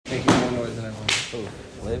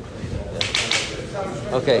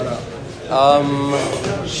Okay.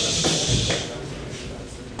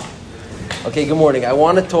 Okay, good morning. I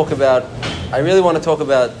really want to talk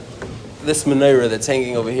about this menorah that's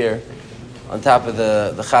hanging over here on top of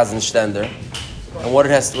the Chazan Stender. And what it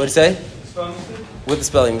has to, what do you say? With the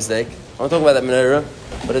spelling mistake. I want to talk about that menorah,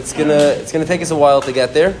 but it's gonna take us a while to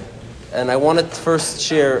get there. And I want to first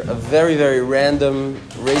share a very, very random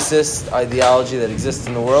racist ideology that exists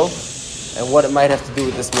in the world and what it might have to do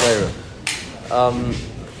with this menorah.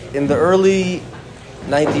 In the early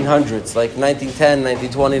 1900s, like 1910,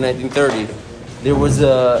 1920, 1930, there was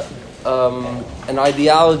an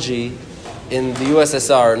ideology in the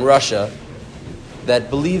USSR, in Russia, that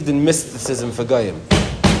believed in mysticism for Goyim.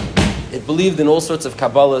 It believed in all sorts of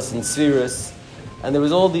Kabbalahs and sefiras, and there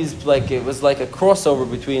was all these, it was like a crossover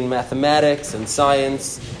between mathematics and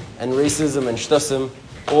science and racism and shtusim,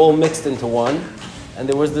 all mixed into one. And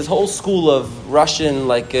there was this whole school of Russian,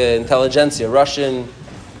 intelligentsia,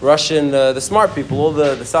 the smart people, all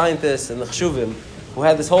the scientists and the chshuvim, who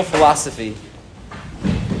had this whole philosophy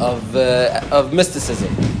of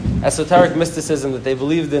mysticism, esoteric mysticism that they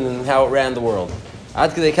believed in and how it ran the world.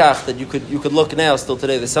 Ad kedei kach that you could look now, still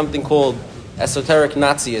today, there's something called esoteric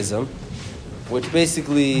Nazism, which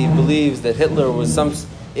basically believes that Hitler was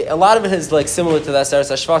a lot of it is similar to the sefiras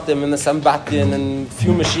Hashvatim and the Sambatin and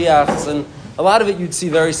few Mashiachs, and a lot of it you'd see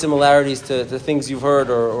very similarities to things you've heard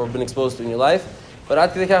or been exposed to in your life. But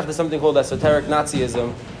Ad kedei kach there's something called esoteric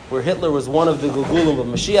Nazism, where Hitler was one of the Gulgulim of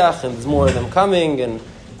Mashiach, and there's more of them coming, and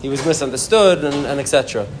he was misunderstood, and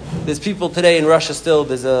etc. There's people today in Russia still,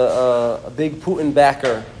 there's a big Putin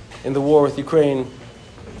backer in the war with Ukraine.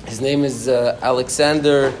 His name is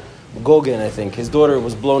Alexander Gogin, I think. His daughter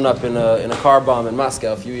was blown up in a car bomb in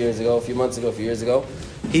Moscow a few years ago.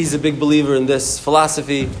 He's a big believer in this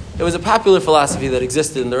philosophy. It was a popular philosophy that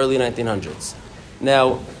existed in the early 1900s.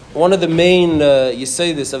 Now, one of the main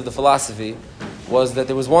yesodis of the philosophy was that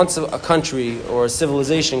there was once a country or a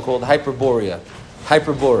civilization called Hyperborea.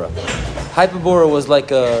 Hyperborea was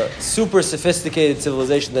like a super sophisticated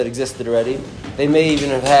civilization that existed already. They may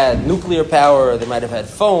even have had nuclear power, they might have had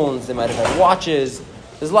phones, they might have had watches.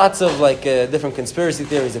 There's lots of different conspiracy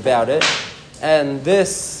theories about it. And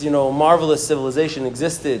this, marvelous civilization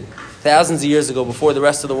existed thousands of years ago before the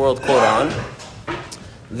rest of the world caught on.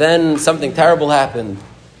 Then something terrible happened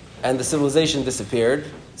and the civilization disappeared.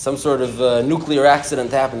 Some sort of nuclear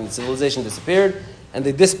accident happened, the civilization disappeared, and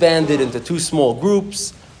they disbanded into two small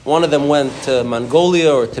groups. One of them went to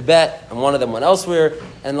Mongolia or Tibet, and one of them went elsewhere.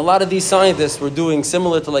 And a lot of these scientists were doing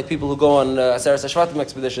similar to people who go on sefiras Hashvatim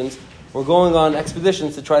expeditions, were going on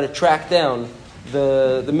expeditions to try to track down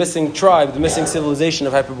the missing tribe, the missing civilization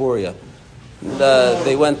of Hyperborea.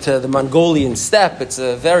 They went to the Mongolian steppe. It's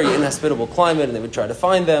a very inhospitable climate, and they would try to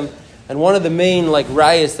find them. And one of the main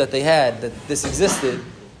Reyatz that they had, that this existed,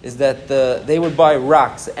 is that they would buy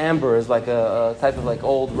rocks. Amber is like a type of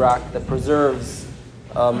old rock that preserves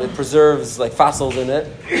fossils in it,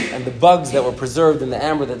 and the bugs that were preserved in the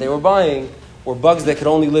amber that they were buying were bugs that could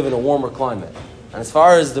only live in a warmer climate. And as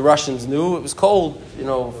far as the Russians knew, it was cold,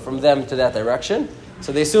 from them to that direction.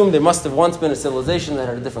 So they assumed there must have once been a civilization that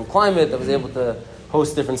had a different climate, that was able to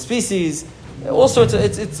host different species. All sorts of,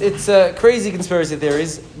 it's crazy conspiracy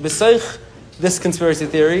theories. B'seich, this conspiracy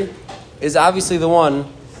theory is obviously the one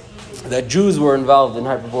that Jews were involved in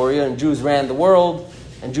Hyperborea, and Jews ran the world,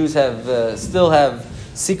 and Jews still have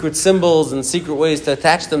secret symbols and secret ways to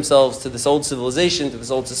attach themselves to this old civilization, to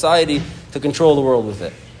this old society, to control the world with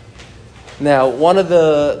it. Now, one of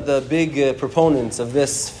the big proponents of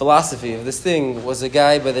this philosophy, of this thing, was a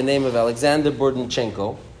guy by the name of Alexander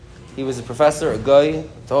Bordenchenko. He was a professor, a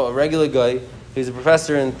regular guy. He was a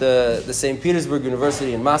professor in the St. Petersburg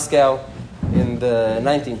University in Moscow in the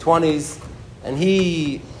 1920s. And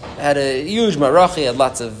he had a huge marach, he had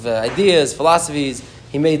lots of ideas, philosophies.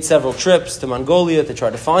 He made several trips to Mongolia to try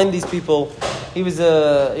to find these people. He was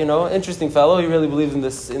a interesting fellow. He really believed in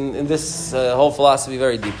this whole philosophy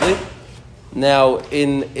very deeply. Now,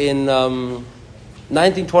 in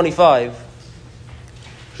 1925,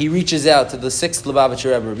 he reaches out to the 6th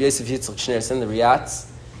Lubavitcher Rebbe, Yosef Yitzchak Schneerson, the Reyatz,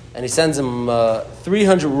 and he sends him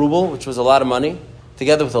 300 ruble, which was a lot of money,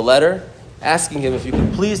 together with a letter, asking him if you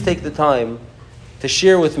could please take the time to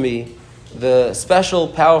share with me the special,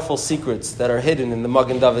 powerful secrets that are hidden in the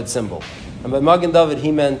Magen Dovid symbol. And by Magen Dovid,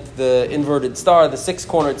 he meant the inverted star, the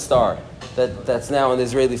six-cornered star that's now on the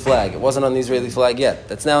Israeli flag. It wasn't on the Israeli flag yet.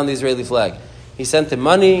 That's now on the Israeli flag. He sent him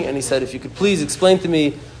money, and he said, if you could please explain to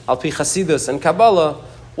me, al pi Chasidus and Kabbalah,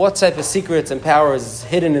 what type of secrets and powers is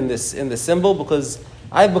hidden in this symbol, because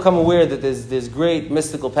I've become aware that there's great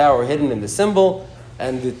mystical power hidden in the symbol,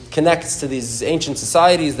 and it connects to these ancient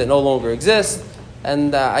societies that no longer exist.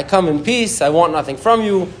 and I come in peace. I want nothing from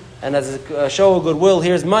you. And as a show of goodwill,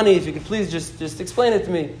 here's money. If you could please just explain it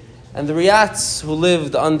to me. And the Reyatz, who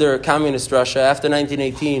lived under communist Russia, after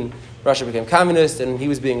 1918, Russia became communist, and he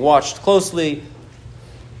was being watched closely.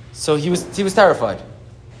 So he was terrified.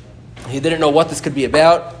 He didn't know what this could be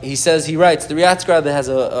about. He writes, the Reyatz that has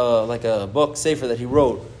a book, sefer, that he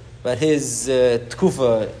wrote about his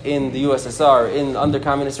tkufa in the USSR, under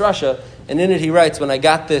communist Russia, and in it he writes, when I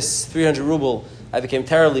got this 300 ruble, I became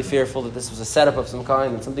terribly fearful that this was a setup of some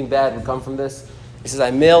kind and something bad would come from this. He says,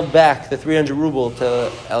 I mailed back the 300 ruble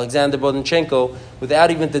to Alexander Bodanchenko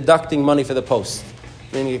without even deducting money for the post.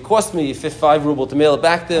 Meaning it cost me 5 ruble to mail it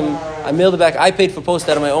back to him. I mailed it back. I paid for post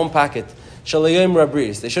out of my own pocket. Shalayim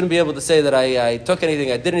Rabris. They shouldn't be able to say that I took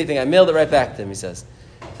anything, I did anything. I mailed it right back to him, he says.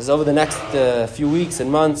 He says, over the next few weeks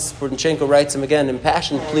and months, Bodanchenko writes him again,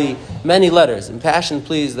 impassioned plea, many letters, impassioned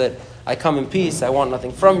pleas that I come in peace, I want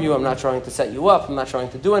nothing from you, I'm not trying to set you up, I'm not trying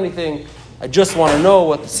to do anything, I just want to know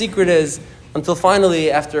what the secret is, until finally,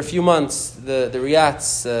 after a few months, the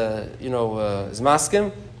Reyatz, is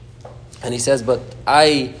maskim, and he says, but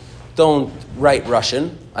I don't write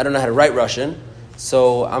Russian, I don't know how to write Russian,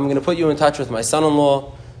 so I'm going to put you in touch with my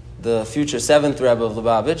son-in-law, the future 7th Rebbe of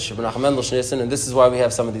Lubavitch, and this is why we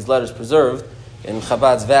have some of these letters preserved. In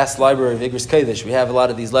Chabad's vast library of Igros Kodesh, we have a lot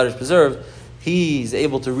of these letters preserved. He's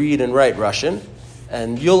able to read and write Russian,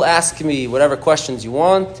 and you'll ask me whatever questions you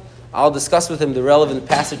want. I'll discuss with him the relevant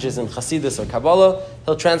passages in Hasidus or Kabbalah.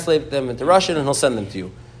 He'll translate them into Russian and he'll send them to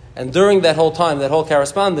you. And during that whole time, that whole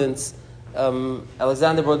correspondence,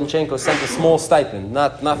 Alexander Bodanchenko sent a small stipend,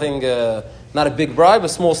 not a big bribe, a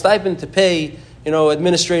small stipend to pay,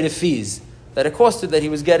 administrative fees that it costed. That he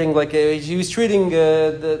was getting he was treating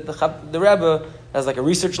the Rebbe as like a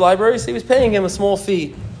research library, so he was paying him a small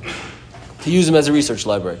fee to use him as a research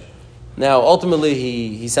library. Now, ultimately,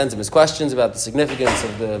 he sends him his questions about the significance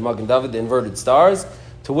of the Magen Dovid, the inverted stars,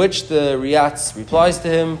 to which the Reyatz replies to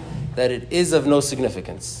him that it is of no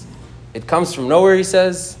significance. It comes from nowhere, he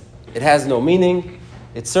says. It has no meaning.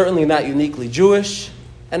 It's certainly not uniquely Jewish,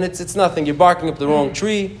 and it's nothing. You're barking up the wrong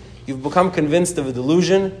tree. You've become convinced of a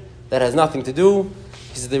delusion that has nothing to do.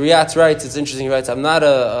 He says, the Reyatz writes, it's interesting, he writes, I'm not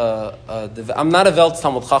a Welts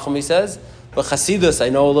Talmud Chacham, he says, but Hasidus I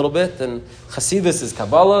know a little bit, and Hasidus is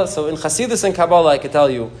Kabbalah. So in Hasidus and Kabbalah, I can tell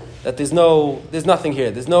you that there's nothing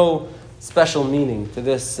here. There's no special meaning to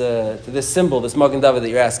this symbol, this Magen Dovid that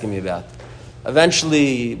you're asking me about.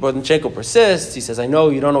 Eventually, Bodanchenko persists. He says, I know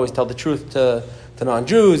you don't always tell the truth to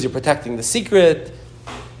non-Jews. You're protecting the secret.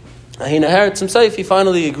 He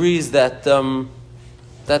finally agrees that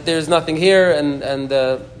there's nothing here and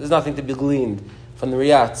there's nothing to be gleaned from the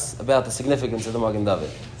Reyatz about the significance of the Magen Dovid.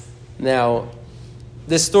 Now,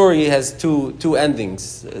 this story has two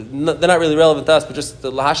endings. They're not really relevant to us, but just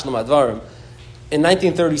the lahashlam advarim. In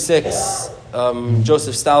 1936,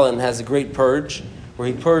 Joseph Stalin has a great purge where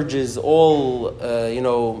he purges all,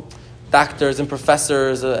 doctors and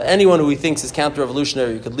professors, anyone who he thinks is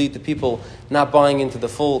counter-revolutionary, who could lead to people not buying into the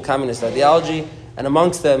full communist ideology. And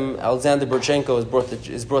amongst them, Alexander Bodanchenko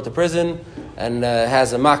is brought to prison and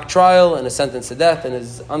has a mock trial and is sentenced to death and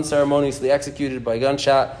is unceremoniously executed by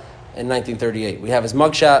gunshot in 1938. We have his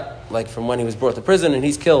mugshot, from when he was brought to prison, and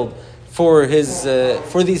he's killed for these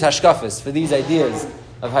hashkafas, for these ideas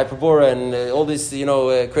of hyperbora and all these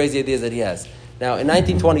crazy ideas that he has. Now, in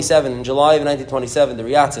 1927, in July of 1927, the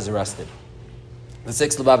Reyatz is arrested. The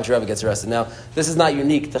 6th Lubavitcher Rebbe gets arrested. Now, this is not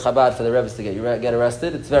unique to Chabad for the Rebbes to get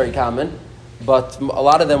arrested. It's very common. But a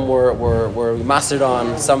lot of them were mastered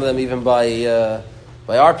on, some of them even by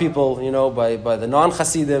our people, by the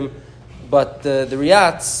non-Hasidim. But the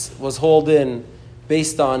Reyatz was hauled in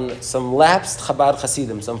based on some lapsed Chabad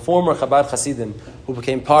Hasidim, some former Chabad Hasidim who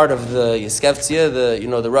became part of the Yeskevtsia,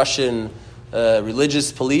 the Russian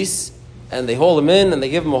religious police. And they haul him in and they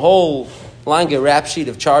give him a whole lange rap sheet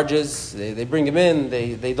of charges. They bring him in,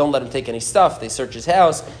 they don't let him take any stuff, they search his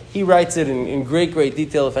house. He writes it in great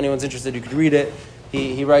detail. If anyone's interested, you could read it.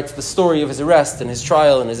 He writes the story of his arrest and his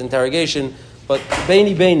trial and his interrogation. But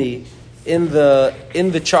Beini, in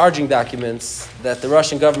the charging documents that the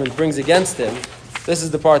Russian government brings against him, this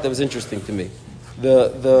is the part that was interesting to me.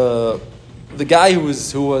 The guy who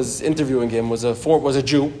was interviewing him was a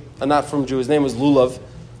Jew, a not from Jew. His name was Lulav,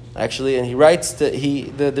 actually, and he writes the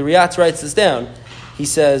Reyatz writes this down. He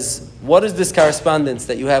says, "What is this correspondence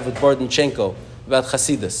that you have with Bodanchenko about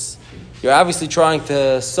Hasidus? You're obviously trying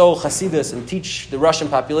to sow Hasidus and teach the Russian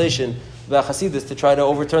population about Hasidus to try to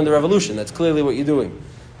overturn the revolution. That's clearly what you're doing."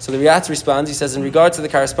 So the Reyatz responds. He says, in regards to the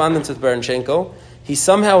correspondence with Bodanchenko, he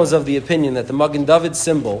somehow was of the opinion that the Magen Dovid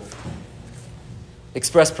symbol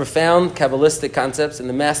express profound Kabbalistic concepts, and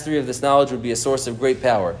the mastery of this knowledge would be a source of great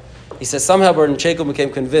power. He says somehow Baruch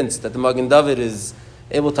became convinced that the Magen Dovid is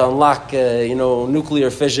able to unlock, nuclear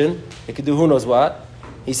fission. It could do who knows what.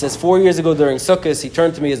 He says 4 years ago during Sukkot, he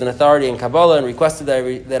turned to me as an authority in Kabbalah and requested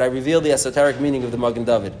that I reveal the esoteric meaning of the Magen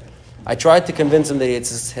Dovid. I tried to convince him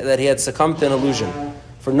that he had succumbed to an illusion,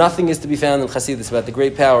 for nothing is to be found in Chassidus about the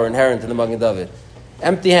great power inherent in the Magen Dovid.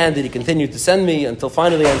 Empty-handed, he continued to send me until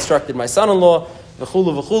finally I instructed my son-in-law,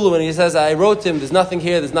 v'chulu, and he says, I wrote to him, there's nothing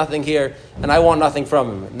here, and I want nothing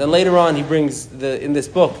from him. And then later on, he brings, in this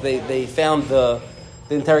book, they found the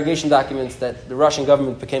interrogation documents that the Russian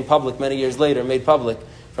government became public many years later, made public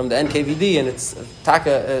from the NKVD, and it's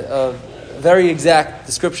a very exact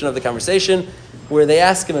description of the conversation, where they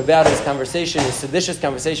ask him about his seditious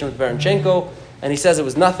conversation with Barynchenko, and he says it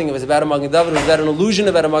was nothing, it was about a Magen Dovid, it was about an illusion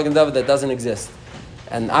about a Magen Dovid that doesn't exist.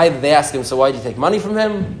 And they ask him, so why did you take money from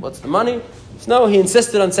him? What's the money? So no, he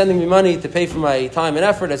insisted on sending me money to pay for my time and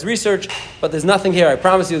effort as research, but there's nothing here, I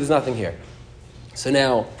promise you there's nothing here. So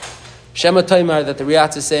now, Shema Toimar, that the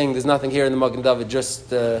Reyatz is saying there's nothing here in the Magen Dovid just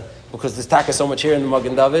because there's taka so much here in the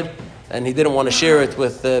Magen Dovid, and he didn't want to share it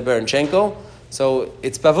with Barynchenko. So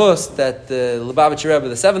it's pavos that the Lubavitcher Rebbe,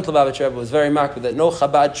 the 7th Lubavitcher Rebbe, was very makbid that no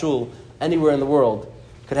Chabad shul anywhere in the world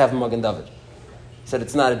could have a Magen Dovid. He said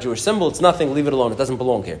it's not a Jewish symbol, it's nothing, leave it alone, it doesn't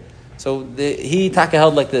belong here. So he taka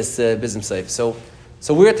held like this, Bizim Seif.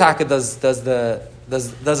 So where taka does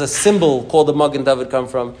a symbol called a Magen Dovid come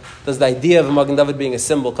from? Does the idea of a Magen Dovid being a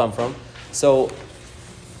symbol come from? So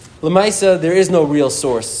L'maisa, there is no real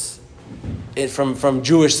source from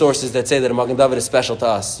Jewish sources that say that a Magen Dovid is special to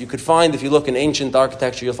us. You could find, if you look in ancient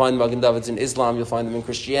architecture, you'll find Magen Dovids in Islam, you'll find them in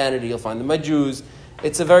Christianity, you'll find them by Jews.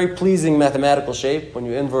 It's a very pleasing mathematical shape. When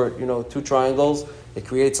you invert, two triangles, it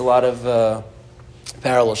creates a lot of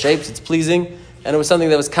parallel shapes. It's pleasing, and it was something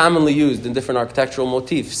that was commonly used in different architectural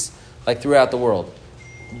motifs, like throughout the world.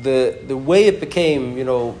 The way it became,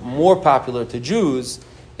 more popular to Jews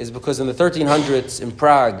is because in the 1300s in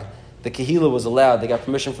Prague, the Kehila was allowed, they got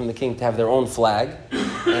permission from the king to have their own flag,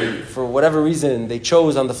 and for whatever reason, they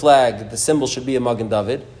chose on the flag the symbol should be a Magen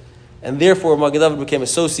Dovid, and therefore Magen Dovid became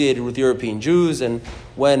associated with European Jews, and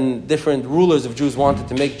when different rulers of Jews wanted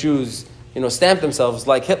to make Jews, stamp themselves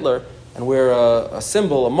like Hitler and wear a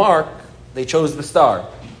symbol, a mark, they chose the star.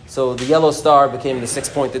 So the yellow star became the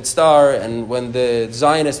six-pointed star, and when the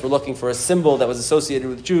Zionists were looking for a symbol that was associated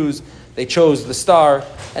with Jews, they chose the star,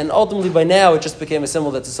 and ultimately by now it just became a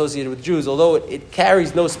symbol that's associated with Jews, although it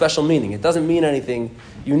carries no special meaning. It doesn't mean anything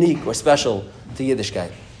unique or special to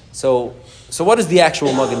Yiddishkeit. So what is the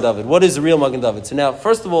actual Magen Dovid? What is the real Magen Dovid? So now,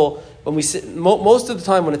 first of all, when we most of the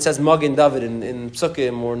time when it says Magen Dovid in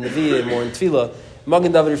Psukim or Nevi'im or in Tefillah,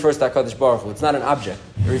 Magen Dovid refers to HaKadosh Baruch Hu. It's not an object.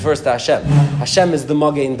 It refers to Hashem. Hashem is the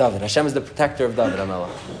Magen Dovid. Hashem is the protector of David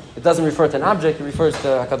Hamelech. It doesn't refer to an object. It refers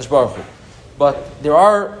to HaKadosh Baruch Hu. But there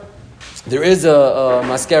is a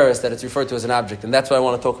mascaras that it's referred to as an object, and that's why I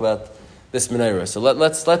want to talk about this menorah. So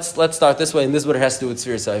let's start this way, and this is what it has to do with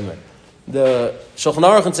sefiras haomer. The Shulchan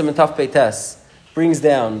Aruch and Siman Taf Peites brings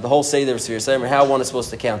down the whole seder of sefiras haomer, how one is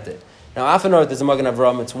supposed to count it. Now, Afanor, there's a Magen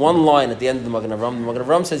Avram. It's one line at the end of the Magen Avram. The Magen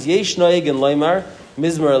Avram says, Yesh noeg en loymar,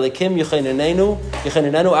 mizmar elikim yechenenenu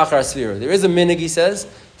achar sefira. There is a minig, he says,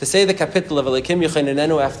 to say the capital of elikim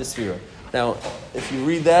yechenenenu after sefira. Now, if you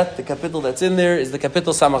read that, the capital that's in there is the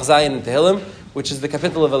capital Samach Zayin in Tehillim, which is the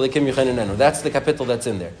capital of elikim yechenenenu. That's the capital that's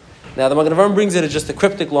in there. Now, the Magen Avram brings it as just a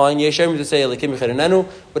cryptic line, Yesh to say elikim yechenenenu,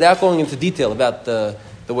 without going into detail about the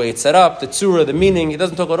way it's set up, the tzura, the meaning. He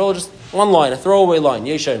doesn't talk about all, just one line, a throwaway line,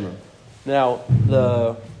 Yesh. Now,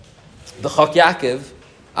 the Chak Yaakov,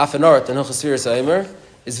 Afanort, and Hilchos sefiras haomer,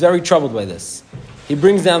 is very troubled by this. He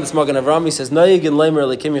brings down this Magen Avram. He says, "Noyeg in leimer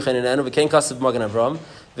lekim yechenenenu v'kein kasav Magen Avram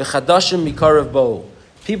v'chadashim mikarav bo."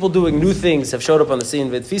 People doing new things have showed up on the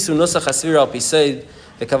scene. V'tfisu nusach hasefira al piseid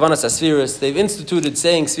v'kavanas hasfiras. They've instituted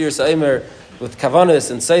saying sefiras haomer with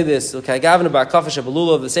kavanas and say this.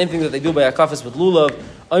 The same thing that they do by akafis with lulav.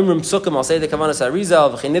 I'll say the kavanas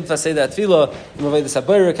harizal v'chinidfa say that tefillah.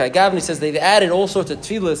 He says they've added all sorts of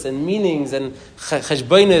tefillas and meanings and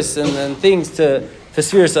cheshbainis and things to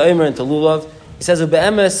sefiras haomer and to lulav. He says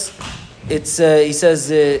be'emes.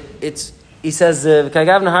 He says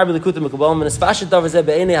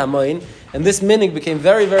and this minig became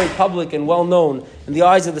very, very public and well known in the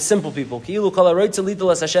eyes of the simple people.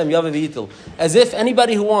 As if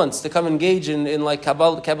anybody who wants to come engage in like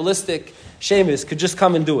Kabbalistic shemis could just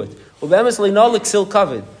come and do it.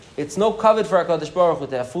 It's no kavod for HaKadosh Baruch Hu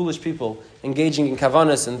to have foolish people engaging in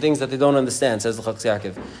kavanas and things that they don't understand, says the Chak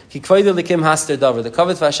Yaakov. The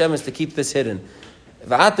kavod for Hashem is to keep this hidden.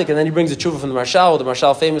 Va'atik, and then he brings a tshuva from the Marshal. The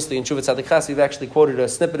Marshal famously in Tshuva Tzadik Chas, we've actually quoted a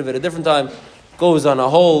snippet of it a different time, goes on a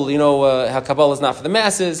whole, how Kabbalah is not for the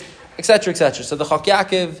masses, etc., etc. So the Chok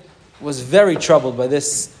Yaakov was very troubled by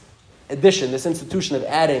this addition, this institution of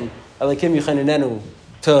adding Elikim Yuchaninenu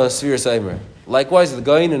to sefiras haomer. Likewise, the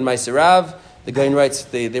Goyin in Ma'aser Rav, the Goyin writes,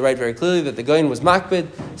 they write very clearly that the Goyin was makbid.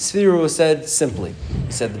 Sefira was said simply.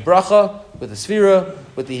 He said the bracha with the sefira,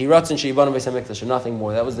 with the hiratzin sheibanu beis hamikdash, and nothing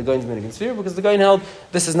more. That was the Goyin's minhag in sefira, because the Goyin held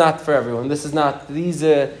this is not for everyone. This is not, these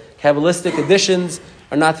Kabbalistic additions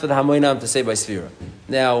are not for the hamoinam to say by sefira.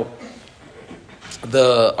 Now,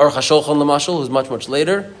 the Aruch HaShulchan Lamashal, who's much, much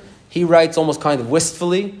later, he writes almost kind of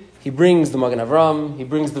wistfully. He brings the Magen Avram, he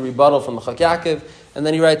brings the rebuttal from the Chok Yaakov, and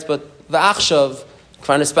then he writes, but v'achshav,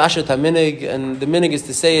 k'var nespashet ha-minig, and the minig is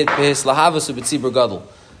to say it b'his lahavas u'b'tzibur gadol.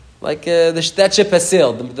 Like that ship has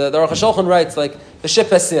sailed. The Aruch HaShulchan writes, like, the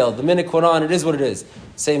ship has sailed. The minig Quran, it is what it is.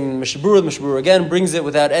 Same Mishabura again brings it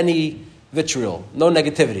without any vitriol, no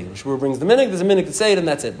negativity. Mishabura brings the minig, there's a minig to say it, and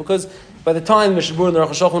that's it. Because by the time Mishabura and the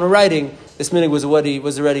Aruch HaShulchan were writing, this minig was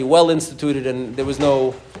already well instituted, and there was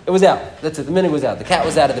no, it was out. That's it, the minig was out. The cat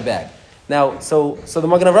was out of the bag. Now, so the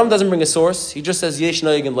Magen Avram doesn't bring a source, he just says, Yesh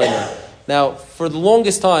Noyeg and Leimer. Now, for the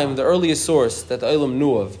longest time, the earliest source that the Olam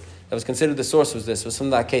knew of, that was considered the source was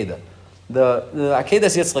from the Akedah. The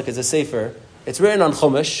Akedas Yitzchak is a sefer. It's written on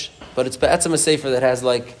Chumash, but it's be'etzem a sefer that has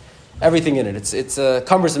like everything in it. It's a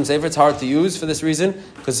cumbersome sefer. It's hard to use for this reason,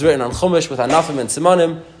 because it's written on Chumash with Hanafim and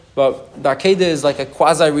Simanim. But the Akedah is like a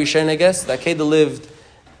quasi-Rishon, I guess. The Akedah lived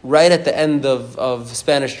right at the end of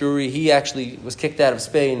Spanish Jewry. He actually was kicked out of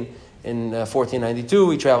Spain in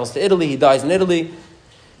 1492. He travels to Italy. He dies in Italy.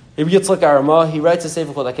 Rabbi Yitzchak Arama, he writes a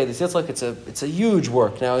sefer called Akedas Yitzchak. It's a huge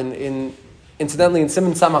work. Now, incidentally, in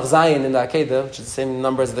Siman Samach Zayin in the Akedah, which is the same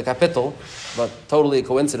number as the capital, but totally a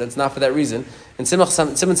coincidence, not for that reason, in Siman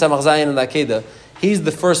Samach Zayin in the Akedah, he's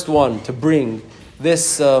the first one to bring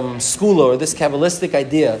this school or this Kabbalistic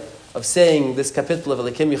idea of saying this capital of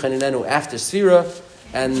Elikim Yuchaninenu after Sefira,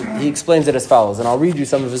 and he explains it as follows. And I'll read you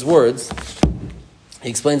some of his words. He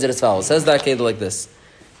explains it as follows. Says the Akedah like this.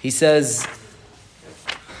 He says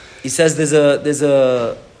he says as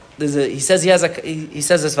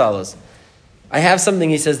follows. I have something,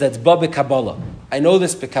 he says, that's ba b'Kabbalah. I know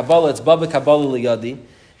this b'Kabbalah, it's ba b'Kabbalah liyadi.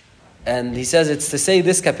 And he says it's to say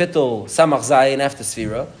this capital, Samach Zayin, after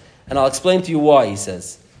Sefira. And I'll explain to you why, he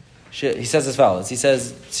says. He says as follows. He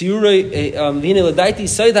says, Tziyurei, v'hine l'daiti,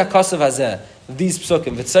 soid ha'kasav hazeh, these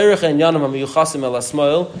psukim, v'tzayrecha en yanam ha'miyuchasim el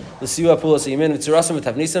ha'smoil, l'siyu ha'pulas ha'yimin, v'tzirasam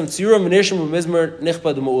v'tavnisam, tziyura v'nirshim v'mizmer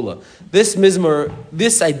nichbad u'ma'ula. This mizmer,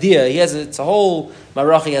 this idea, it's a whole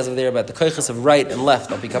marach he has over there about the koiches of right and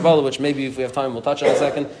left, al-pi Kabbalah, which maybe if we have time we'll touch on in a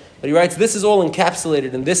second. But he writes, this is all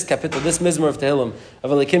encapsulated in this capital, this mizmer of Tehillim,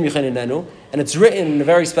 of Elikim Yuchaninenu, and it's written in a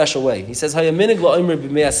very special way. He says, Hayaminig la'omer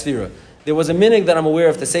b'mei asfira. There was a minig that I'm aware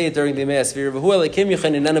of to say it during the Yemei Asfira,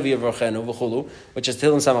 which is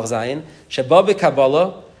Tehillim Samach Zayin, Sheba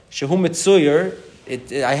b'Kabbalah, Shehu Mitzuyer,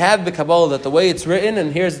 I have b'Kabbalah that the way it's written,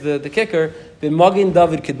 and here's the kicker, Magen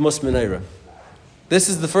Dovid Kidmus menorah. This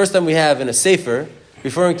is the first time we have in a sefer,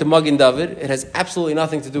 referring to Magen Dovid. It has absolutely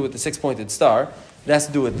nothing to do with the six-pointed star. It has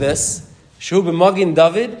to do with this. Shehu b'Magen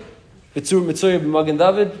Dovid, Mitzuyer b'Magen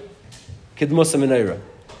Dovid, Kidmus menorah.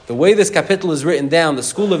 The way this capital is written down, the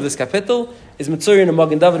school of this capital, is Mitzuri and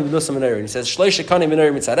Magen Dovid b'Nusa menorah. And he says, Shleish Shekani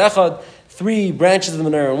menorah mitzad echad, 3 branches of the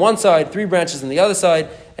menorah on one side, 3 branches on the other side,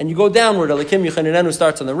 and you go downward. Elikim Yuchaninenu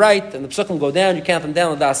starts on the right, and the psukim go down, you count them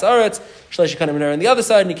down, l'das aretz, Shleish Shekani menorah on the other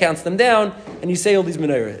side, and he counts them down, and you say all these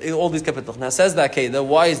menorah, all these capitals. Now says the Akedah,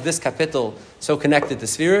 why is this capital so connected to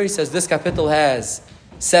Sefira? He says this capital has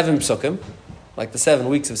 7 psukim, like the 7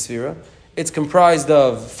 weeks of Sefira. It's comprised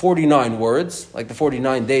of 49 words, like the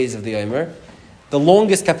 49 days of the haomer. The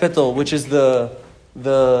longest capital, which is the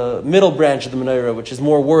middle branch of the menorah, which is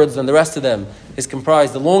more words than the rest of them, is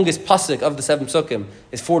comprised. The longest pasuk of the 7 psukim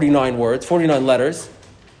is 49 words, 49 letters.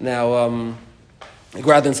 Now,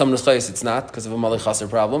 rather than some nuschayos, it's not, because of a malach chaser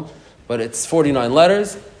problem, but it's 49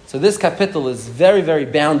 letters. So this capital is very, very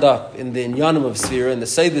bound up in the inyanim of Sefira, in the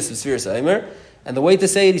seidus of Sefiras haomer. And the way to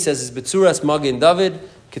say it, he says, is Betzuras Magen Dovid,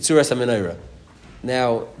 Kitzuras HaMenorah.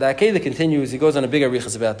 Now, the Akedah continues, he goes on a big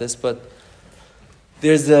arichas about this, but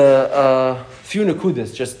there's a few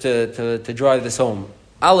nekudas just to drive this home.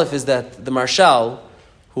 Aleph is that the Marshal,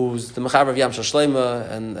 who's the Mechaber of Yam Shel Shleima,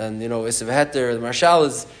 and Isav Heter, the Marshal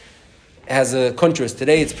has a contrast.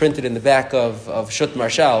 Today it's printed in the back of Shut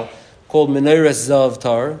Marshal, called Menorah Zav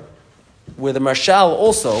Tar, where the Marshal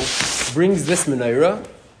also brings this menorah,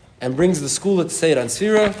 and brings the school to say it on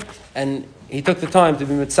Sefira, and he took the time to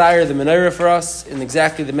be mitzayer the menorah for us in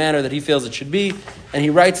exactly the manner that he feels it should be, and he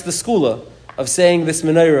writes the skula of saying this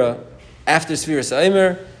menorah after sefiras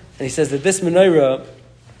haomer, and he says that this menorah.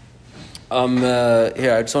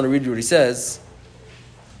 Here, I just want to read you what he says.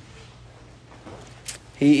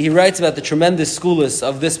 He writes about the tremendous schoolis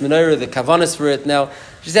of this menorah, the kavanas for it. Now, you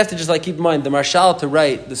just have to keep in mind, the marshal to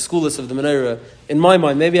write the schoolis of the menorah, in my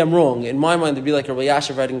mind, maybe I'm wrong, in my mind it'd be like a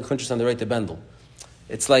Reyatz writing a kuntres on the right to Bendel.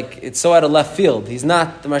 It's so out of left field.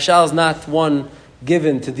 The marshal is not one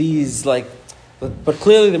given to these, but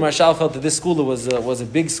clearly the marshal felt that this skula was a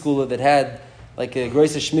big skula that had a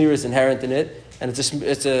groise shmiras inherent in it, and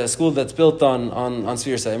it's a school that's built on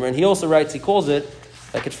sefiras haomer. And he also writes, he calls it,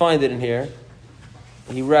 I could find it in here,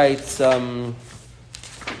 he writes,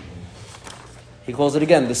 he calls it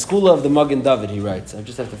again, the school of the Magen Dovid, he writes. I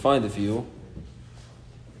just have to find it for you.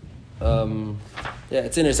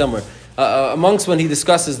 It's in here somewhere. Amongst when he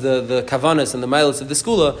discusses the kavanas and the milas of the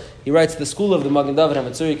skula, he writes the school of the Magen Dovid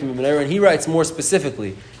and he writes more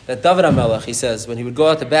specifically that Dovid Hamelech, he says, when he would go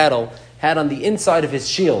out to battle, had on the inside of his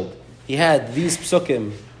shield, he had these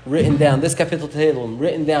psukim written down, this kapitel tehillim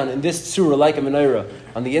written down in this surah like a menorah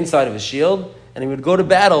on the inside of his shield, and he would go to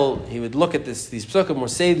battle, he would look at these psukim or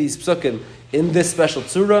say these psukim in this special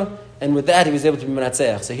surah, and with that he was able to be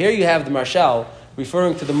menatzeach. So here you have the marshal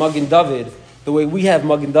referring to the Magen Dovid the way we have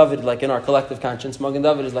Magen Dovid, like in our collective conscience. Magen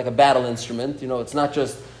Dovid is like a battle instrument. It's not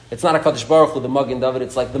a Kadosh Baruch Hu, the Magen Dovid.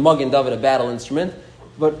 It's like the Magen Dovid, a battle instrument.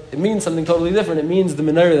 But it means something totally different. It means the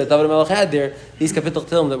menorah that Dovid Hamelech had there, these kapitel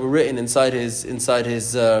tehillim that were written inside his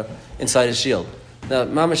shield. Now,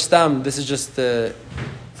 Mamash Stam, this is just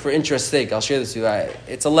for interest's sake. I'll share this with you.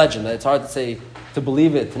 It's a legend. It's hard to say, to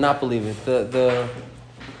believe it, to not believe it.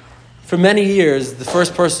 For many years, the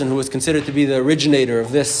first person who was considered to be the originator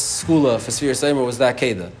of this skula for sefiras haomer was the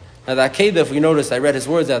Akeda. Now, the Akeda, if we notice, I read his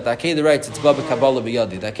words out. The Akeda writes, "It's Baba Kabbalah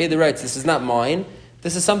b'yadi." The Akeda writes, "This is not mine.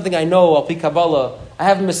 This is something I know. Al pi Kabbalah, I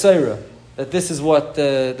have a menorah that this is what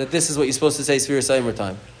you're supposed to say sefiras haomer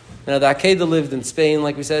time." Now, the Akeda lived in Spain,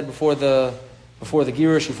 like we said before the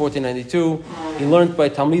Girush in 1492. He learned by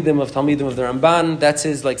Talmidim of the Ramban. That's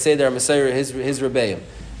his Seder Mesorah, his Rebbeim.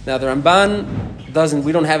 Now, the Ramban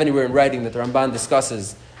we don't have anywhere in writing that the Ramban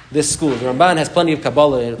discusses this school. The Ramban has plenty of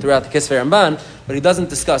Kabbalah throughout the Kisvei Ramban, but he doesn't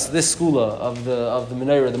discuss this school of the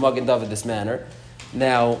menorah, the Magen Dovid, this manner.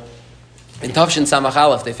 Now, in Tafshin Samach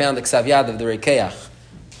Aleph, they found the Ksav Yad of the Rekeach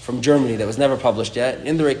from Germany that was never published yet.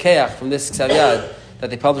 In the Rekeach, from this Ksav Yad that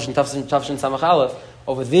they published in Tafshin Samach Aleph,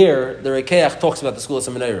 over there, the Rekeach talks about the school of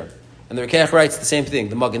menorah. And the Rekeach writes the same thing,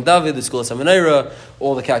 the Magen Dovid, the school of menorah,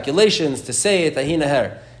 all the calculations to say it, ahin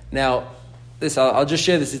aher. Now, I'll just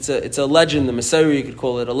share this. It's a legend, the Mesorah you could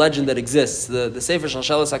call it, a legend that exists. The Sefer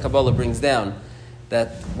Shalshalas HaKabbalah brings down that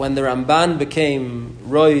when the Ramban became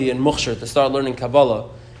Roy and Mukhshar to start learning Kabbalah,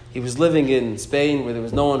 he was living in Spain where there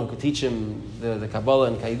was no one who could teach him the Kabbalah.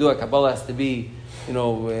 And Kaidua, Kabbalah has to be,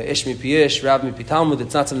 Ish mi pi Ish, Rab mi pi Talmud.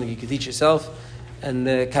 It's not something you can teach yourself. And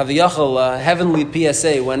Kaviyachal, a heavenly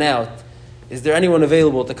PSA went out. Is there anyone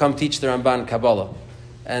available to come teach the Ramban Kabbalah?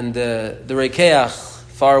 And the Rekeach,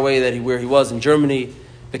 far away where he was in Germany,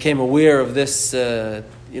 became aware of this,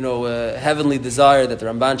 heavenly desire that the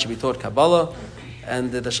Ramban should be taught Kabbalah,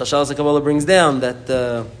 and the Shalshalas HaKabbalah brings down that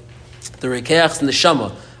the Rekeach's and the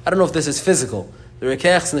Shama, I don't know if this is physical, the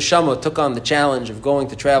Rekeach's and the Shama took on the challenge of going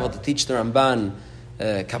to travel to teach the Ramban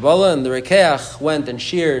Kabbalah, and the Rekeach went and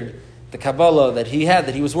shared the Kabbalah that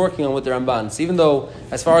he was working on with the Ramban. So even though,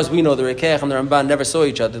 as far as we know, the Rekeach and the Ramban never saw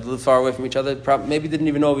each other, they lived far away from each other, maybe didn't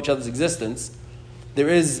even know of each other's existence, there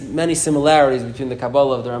is many similarities between the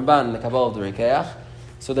Kabbalah of the Ramban and the Kabbalah of the Rekeach.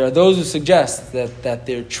 So there are those who suggest that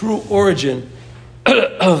their true origin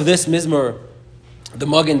of this Mizmor, the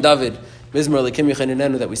Magen Dovid, Mizmor Lekim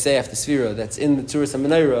Yechaninenu that we say after Sefira, that's in the Tzuras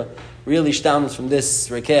HaMenorah, really stems from this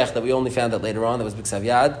Rekeach that we only found out later on, that was B'Ksav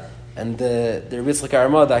Yad. And the Rebbe Yitzchak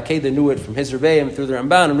Aramah, the Akeda, knew it from his Rebbeim through the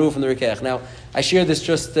Ramban and knew it from the Rekeach. Now, I share this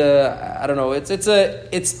just, I don't know, it's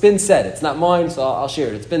been said. It's not mine, so I'll share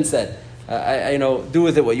it. It's been said. I do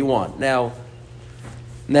with it what you want. Now,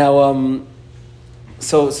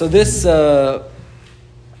 so this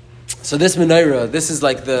menorah, this is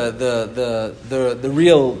like the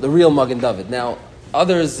real Magen Dovid. Now,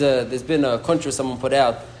 others, there's been a kuntres someone put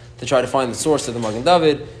out to try to find the source of the Magen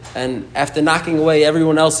Dovid, and after knocking away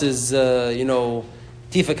everyone else's, tifa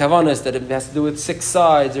kavanas, that it has to do with 6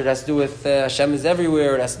 sides, or it has to do with Hashem is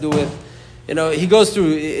everywhere, it has to do with, he goes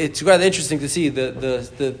through, it's rather interesting to see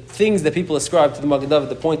the things that people ascribe to the Magen Dovid,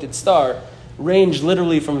 the pointed star, range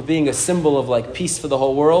literally from being a symbol of peace for the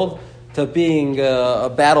whole world, to being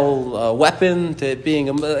a battle weapon, to being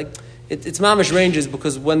it's mamish ranges,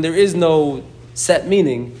 because when there is no set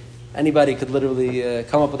meaning, anybody could literally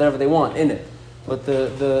come up with whatever they want in it. But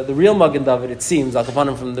the real Magen Dovid, it seems, like upon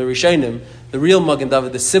him from the Rishonim, the real Magen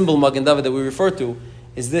Dovid, the symbol Magen Dovid that we refer to,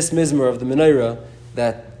 is this mizmor of the menorah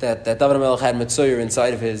that Dovid Hamelech had Metzoyer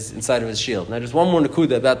inside of his shield. Now, just one more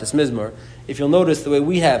nakuda about this mizmor. If you'll notice, the way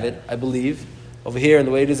we have it, I believe, over here, and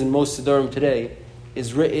the way it is in most Sidurim today,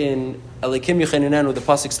 is written, Elikim Yecheninu, the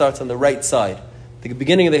pasuk starts on the right side. The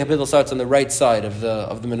beginning of the kapitel starts on the right side of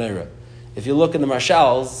the menorah. If you look in the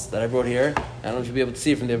marshals that I brought here, I don't know if you'll be able to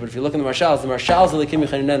see it from there, but if you look in the marshals Elikim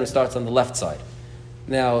Yecheninu starts on the left side.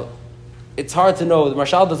 Now, it's hard to know, the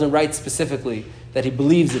marshal doesn't write specifically that he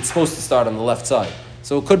believes it's supposed to start on the left side.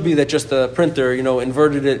 So it could be that just the printer,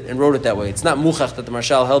 inverted it and wrote it that way. It's not muchach that the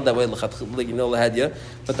marshal held that way, lahadya,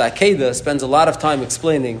 but the Akedah spends a lot of time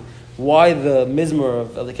explaining why the mizmor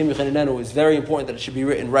of Elikim Yecheninu is very important that it should be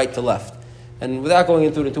written right to left. And without going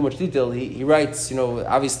into it in too much detail, he writes,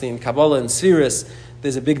 obviously in Kabbalah and sefiras,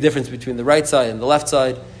 there's a big difference between the right side and the left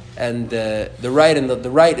side, and the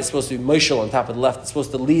right is supposed to be moishel on top of the left. It's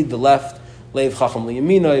supposed to lead the left, leiv chacham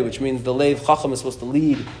liyaminoi, which means the leiv chacham is supposed to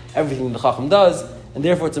lead everything the chacham does, and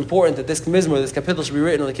therefore it's important that this mizmor, this kapitel, should be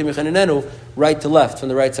written on the Elikim Yecheninu right to left from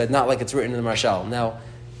the right side, not like it's written in the marshal. Now,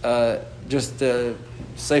 Seif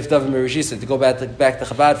David Merishisa, to go back to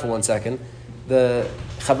Chabad for 1 second, the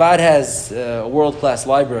Chabad has a world-class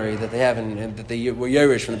library that they have that they were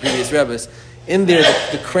Yerush from the previous Rebbes. In there,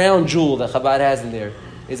 the crown jewel that Chabad has in there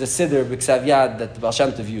is a siddur b'ksav yad that the Baal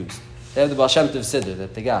Shem Tov used. They have the Baal Shem Tov siddur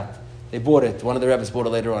that they got. They bought it. One of the Rebbes bought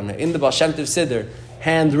it later on. In the Baal Shem Tov siddur,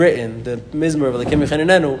 handwritten, the mizmor of Elikim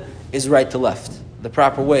Yecheninu is right to left, the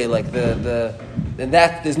proper way. Like and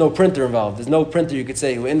that there's no printer involved. There's no printer you could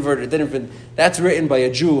say who inverted, didn't print. That's written by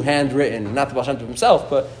a Jew, handwritten, not the Baal Shem Tov himself,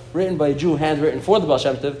 but written by a Jew, handwritten for the Baal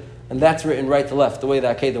Shem Tov, and that's written right to left, the way the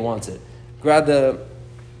Akedah wants it.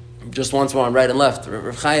 Just once more on right and left.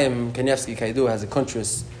 Rav Chaim Kanievsky Kaidu has a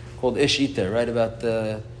kuntris called Ish Iter, right, about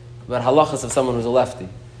halachas of someone who's a lefty.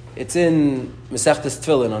 It's in Mesechtes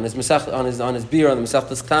Tefillin, on his beer on the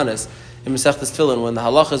Mesechtes Ktanis, in Mesechtes Tefillin, when the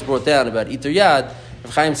halacha is brought down about Iter Yad,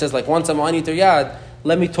 Rav Chaim says, once I'm on Iter Yad,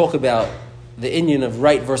 let me talk about the inyan of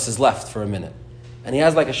right versus left for a minute. And he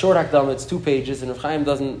has a short hakdama, it's 2 pages, and Rav Chaim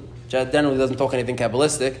generally doesn't talk anything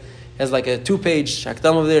Kabbalistic. He has a 2-page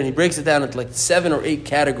hakdama over there, and he breaks it down into 7 or 8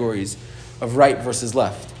 categories of right versus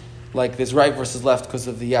left. There's right versus left because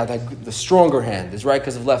of the stronger hand. There's right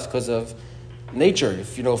because of left because of nature.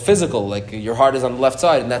 If physical, your heart is on the left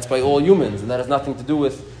side, and that's by all humans, and that has nothing to do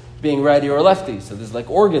with being righty or lefty. So there's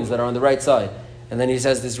organs that are on the right side. And then he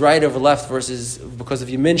says there's right over left versus because of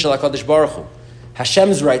Yemin Shel HaKadosh Baruch Hu.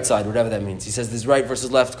 Hashem's right side, whatever that means. He says there's right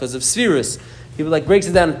versus left because of sefiras. He breaks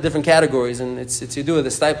it down into different categories, and it's Yedua. The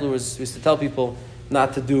Stipler used to tell people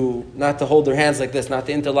not to hold their hands like this, not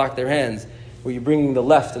to interlock their hands, where you're bringing the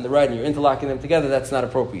left and the right and you're interlocking them together. That's not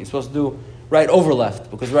appropriate. You're supposed to do right over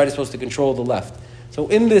left, because right is supposed to control the left. So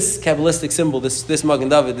in this Kabbalistic symbol, this Magen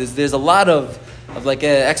Dovid, there's a lot of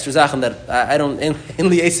extra zachem that I don't in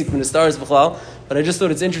liasik min the stars b'chlal, but I just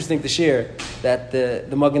thought it's interesting to share that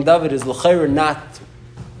the Magen Dovid is l'chayr not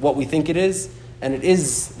what we think it is, and it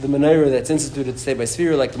is the menorah that's instituted today by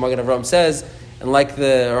Sefira, like the Magen Avraham says, and like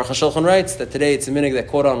the Aruch HaShulchan writes, that today it's a minig that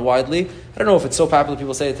caught on widely. I don't know if it's so popular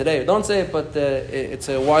people say it today or don't say it, but it's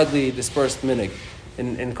a widely dispersed minig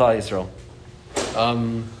in Klal Yisrael.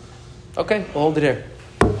 Okay, we'll hold it here.